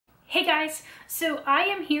Hey guys, so I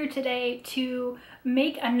am here today to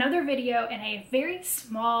make another video in a very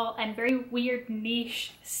small and very weird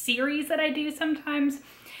niche series that I do sometimes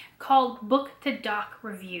called Book to Doc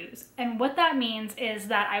Reviews. And what that means is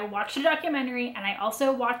that I watched a documentary and I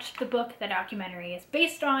also watched the book the documentary is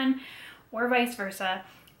based on, or vice versa,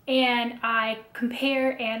 and I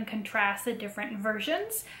compare and contrast the different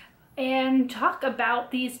versions and talk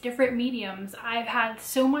about these different mediums. I've had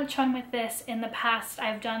so much fun with this in the past.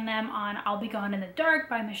 I've done them on I'll Be Gone in the Dark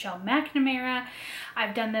by Michelle McNamara.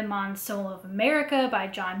 I've done them on Soul of America by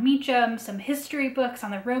John Meacham, some history books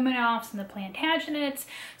on the Romanovs and the Plantagenets.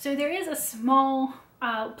 So there is a small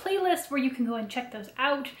playlist where you can go and check those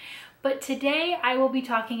out. But today I will be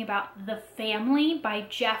talking about The Family by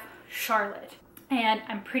Jeff Sharlet. And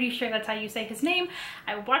I'm pretty sure that's how you say his name.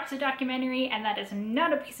 I watched the documentary and that is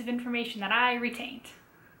not a piece of information that I retained.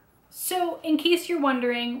 So in case you're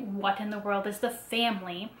wondering what in the world is The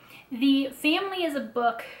Family is a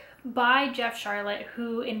book by Jeff Sharlet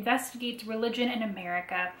who investigates religion in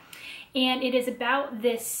America. And it is about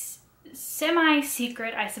this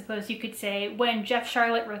semi-secret, I suppose you could say. When Jeff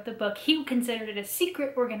Sharlet wrote the book, he considered it a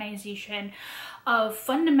secret organization of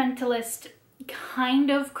fundamentalist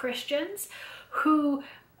kind of Christians who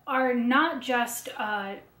are not just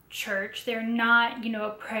a church, they're not,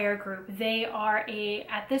 a prayer group. They are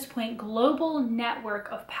at this point, global network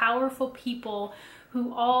of powerful people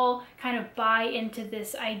who all kind of buy into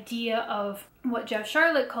this idea of what Jeff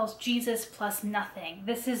Sharlet calls Jesus plus nothing.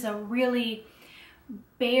 This is a really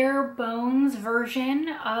bare bones version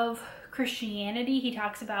of Christianity. He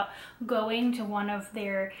talks about going to one of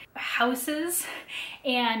their houses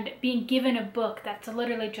and being given a book that's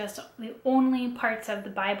literally just the only parts of the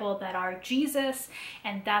Bible that are Jesus,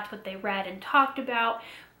 and that's what they read and talked about.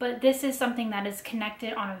 But this is something that is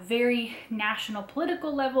connected on a very national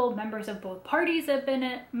political level. Members of both parties have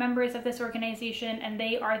been members of this organization, and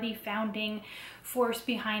they are the founding force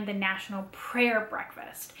behind the National Prayer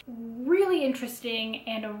Breakfast. Really interesting,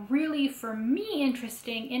 and a really, for me,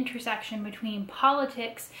 interesting intersection between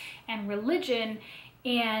politics and religion.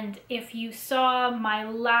 And if you saw my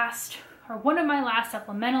last, or one of my last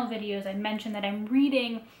supplemental videos, I mentioned that I'm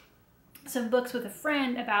reading some books with a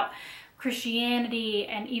friend about Christianity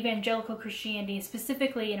and evangelical Christianity,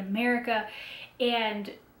 specifically in America,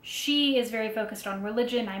 and she is very focused on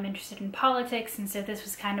religion. I'm interested in politics, and so this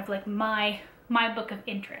was kind of like my book of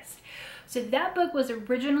interest. So that book was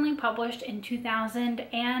originally published in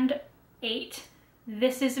 2008.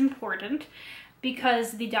 This is important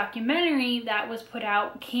because the documentary that was put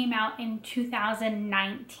out came out in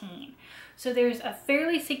 2019. So there's a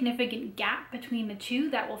fairly significant gap between the two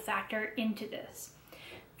that will factor into this.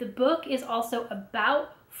 The book is also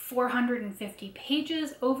about 450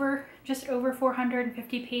 pages, just over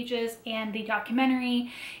 450 pages, and the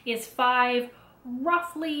documentary is 5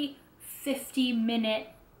 roughly 50-minute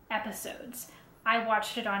episodes. I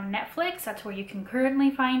watched it on Netflix, that's where you can currently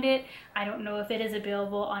find it. I don't know if it is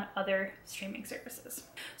available on other streaming services.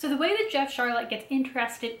 So the way that Jeff Sharlet gets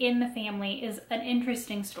interested in The Family is an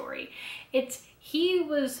interesting story. He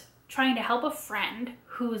was trying to help a friend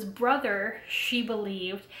whose brother, she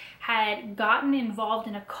believed, had gotten involved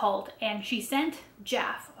in a cult, and she sent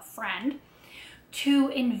Jeff, a friend, to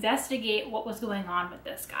investigate what was going on with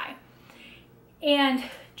this guy. And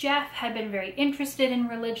Jeff had been very interested in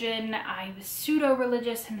religion. He was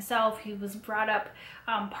pseudo-religious himself. He was brought up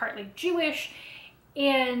partly Jewish,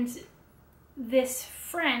 and this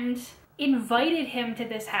friend invited him to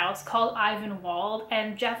this house called Ivanwald,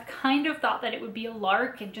 and Jeff kind of thought that it would be a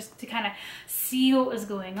lark and just to kind of see what was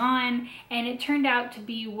going on, and it turned out to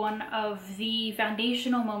be one of the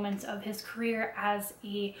foundational moments of his career as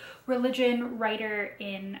a religion writer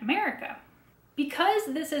in America. Because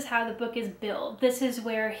this is how the book is built, this is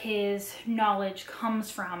where his knowledge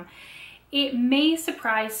comes from, it may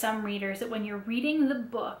surprise some readers that when you're reading the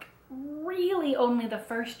book, really only the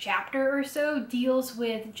first chapter or so deals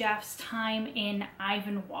with Jeff's time in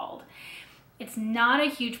Ivanwald. It's not a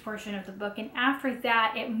huge portion of the book, and after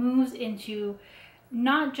that it moves into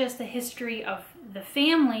not just the history of the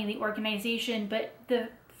family, the organization, but the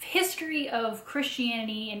history of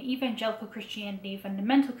Christianity and evangelical Christianity,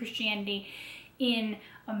 fundamental Christianity in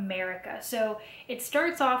America. So it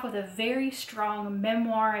starts off with a very strong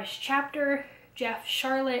memoirish chapter. Jeff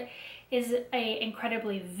Sharlet is an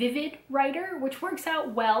incredibly vivid writer, which works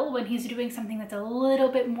out well when he's doing something that's a little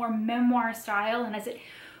bit more memoir style, and as it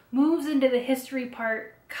moves into the history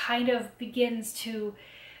part, kind of begins to,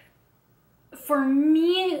 for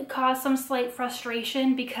me, cause some slight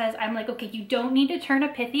frustration, because I'm like, okay, you don't need to turn a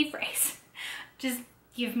pithy phrase. Just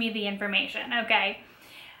give me the information, okay?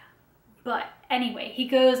 But anyway, he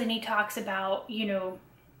goes and he talks about, you know,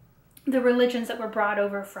 the religions that were brought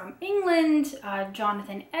over from England,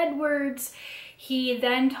 Jonathan Edwards. He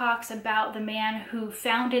then talks about the man who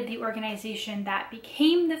founded the organization that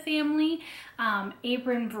became the family,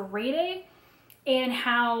 Abram Verede, and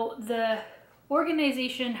how the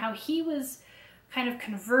organization, how he was kind of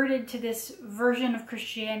converted to this version of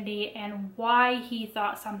Christianity, and why he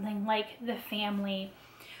thought something like the family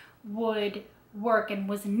would work and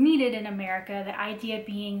was needed in America. The idea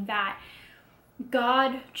being that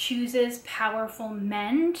God chooses powerful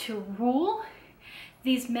men to rule.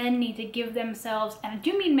 These men need to give themselves, and I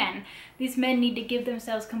do mean men, these men need to give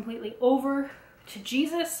themselves completely over to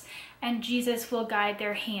Jesus, and Jesus will guide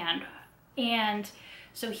their hand. And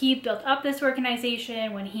so he built up this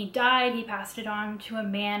organization. When he died, he passed it on to a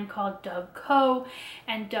man called Doug Coe.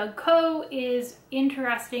 And Doug Coe is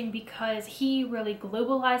interesting because he really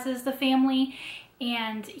globalizes the family,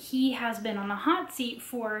 and he has been on the hot seat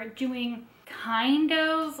for doing kind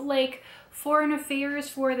of like foreign affairs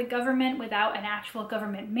for the government without an actual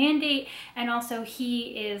government mandate. And also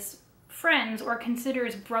he is friends, or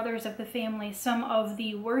considers brothers of the family, some of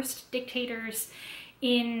the worst dictators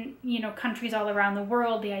in, you know, countries all around the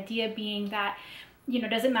world. The idea being that, you know,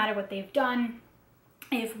 it doesn't matter what they've done,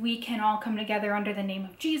 if we can all come together under the name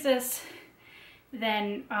of Jesus,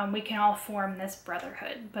 then we can all form this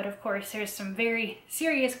brotherhood. But of course, there's some very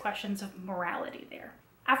serious questions of morality there.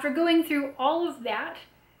 After going through all of that,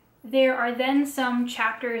 there are then some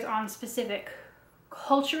chapters on specific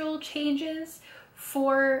cultural changes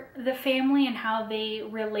for the family and how they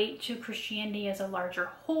relate to Christianity as a larger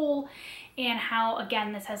whole, and how,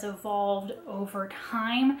 again, this has evolved over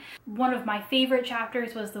time. One of my favorite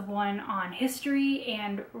chapters was the one on history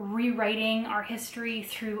and rewriting our history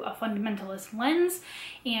through a fundamentalist lens,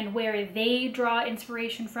 and where they draw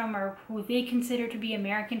inspiration from, or who they consider to be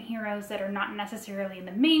American heroes that are not necessarily in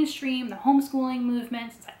the mainstream, the homeschooling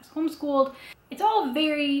movement, since I was homeschooled. It's all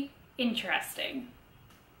very interesting.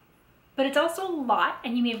 But it's also a lot,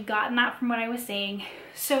 and you may have gotten that from what I was saying.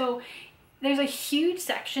 So there's a huge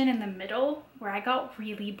section in the middle where I got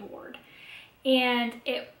really bored, and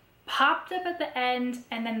it popped up at the end,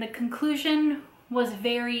 and then the conclusion was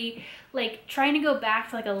very like trying to go back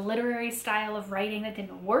to like a literary style of writing that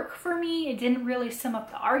didn't work for me. It didn't really sum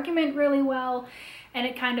up the argument really well, and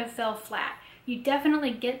it kind of fell flat. You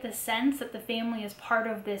definitely get the sense that the family is part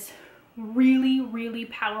of this really, really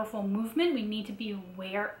powerful movement we need to be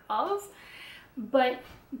aware of. But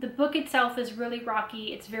the book itself is really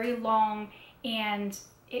rocky, it's very long, and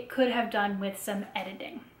it could have done with some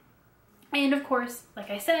editing. And of course, like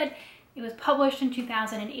I said, it was published in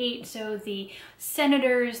 2008, so the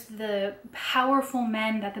senators, the powerful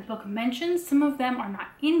men that the book mentions, some of them are not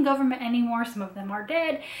in government anymore, some of them are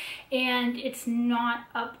dead, and it's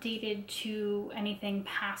not updated to anything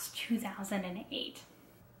past 2008.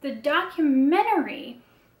 The documentary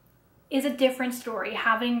is a different story,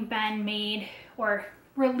 having been made or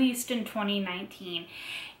released in 2019.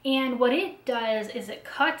 And what it does is it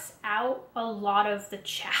cuts out a lot of the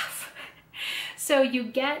chaff. So you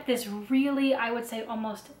get this really, I would say,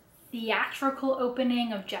 almost theatrical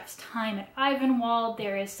opening of Jeff's time at Ivanwald.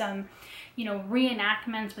 There is some, you know,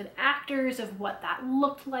 reenactments with actors of what that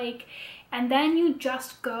looked like. And then you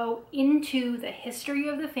just go into the history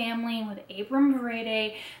of the family with Abram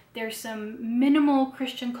Verede. There's some minimal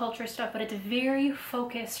Christian culture stuff, but it's very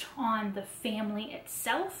focused on the family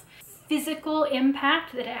itself. Physical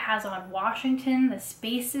impact that it has on Washington, the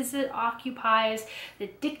spaces it occupies,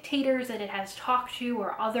 the dictators that it has talked to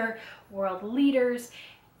or other world leaders,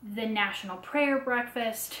 the national prayer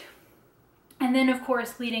breakfast, and then of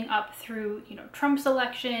course leading up through, you know, Trump's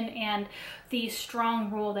election and the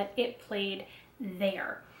strong role that it played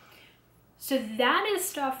there. So that is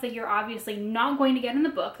stuff that you're obviously not going to get in the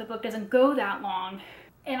book. The book doesn't go that long.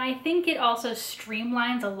 And I think it also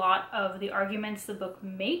streamlines a lot of the arguments the book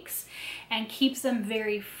makes and keeps them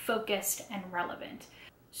very focused and relevant.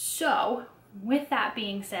 So with that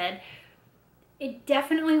being said, it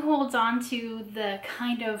definitely holds on to the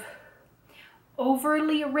kind of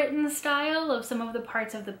overly written style of some of the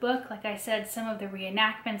parts of the book. Like I said, some of the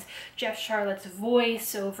reenactments, Jeff Sharlet's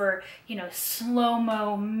voice over, you know,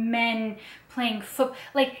 slow-mo men playing football,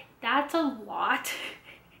 like that's a lot.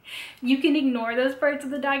 You can ignore those parts of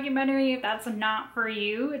the documentary if that's not for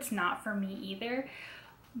you. It's not for me either.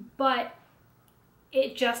 But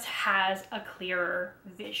it just has a clearer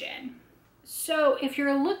vision. So if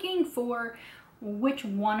you're looking for which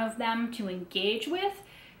one of them to engage with,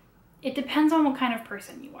 it depends on what kind of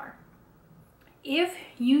person you are. If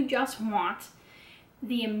you just want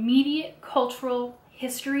the immediate cultural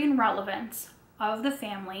history and relevance of the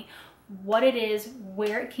family what it is,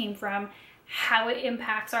 where it came from, how it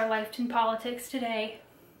impacts our life in politics today,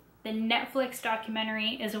 the Netflix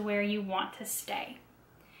documentary is where you want to stay.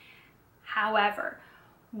 However,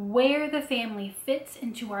 where the family fits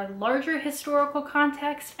into our larger historical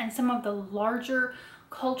context and some of the larger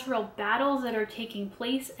cultural battles that are taking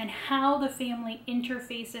place and how the family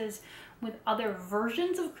interfaces with other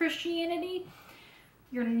versions of Christianity,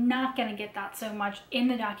 you're not going to get that so much in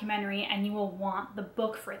the documentary, and you will want the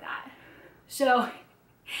book for that. So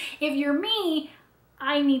if you're me,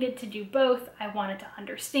 I needed to do both. I wanted to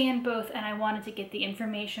understand both, and I wanted to get the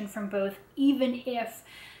information from both, even if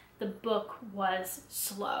the book was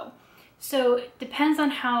slow. So it depends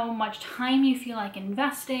on how much time you feel like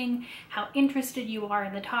investing, how interested you are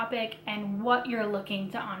in the topic, and what you're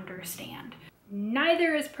looking to understand.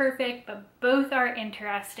 Neither is perfect, but both are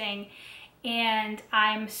interesting, and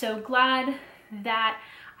I'm so glad that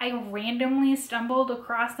I randomly stumbled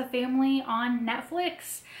across the family on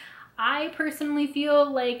Netflix. I personally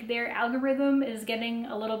feel like their algorithm is getting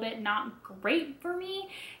a little bit not great for me,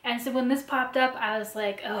 and so when this popped up, I was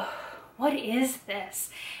like, oh, what is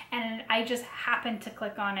this? And I just happened to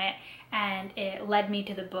click on it, and it led me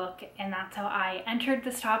to the book, and that's how I entered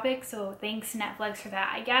this topic. So thanks Netflix for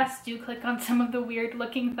that. I guess do click on some of the weird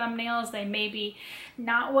looking thumbnails. They may be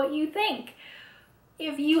not what you think.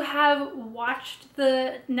 If you have watched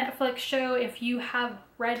the Netflix show, if you have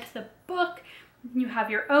read the book, you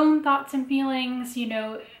have your own thoughts and feelings. You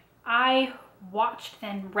know, I watched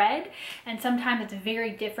then read, and sometimes it's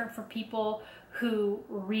very different for people who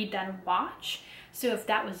read then watch. So if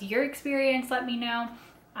that was your experience, let me know.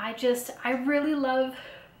 I really love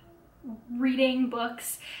reading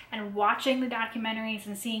books and watching the documentaries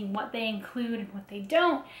and seeing what they include and what they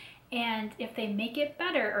don't, and if they make it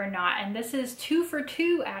better or not. And this is 2 for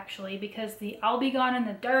 2 actually, because the I'll Be Gone in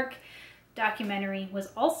the Dark documentary was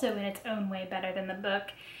also in its own way better than the book.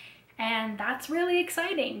 And that's really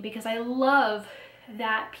exciting because I love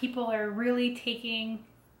that people are really taking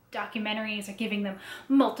documentaries or giving them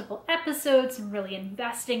multiple episodes and really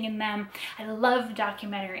investing in them. I love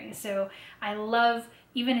documentaries, so I love,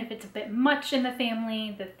 even if it's a bit much in the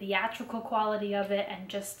family, the theatrical quality of it and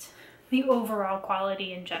just the overall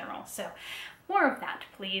quality in general. So more of that,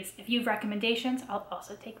 please. If you have recommendations, I'll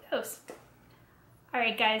also take those. All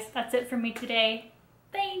right, guys, that's it for me today.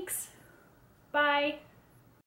 Thanks. Bye.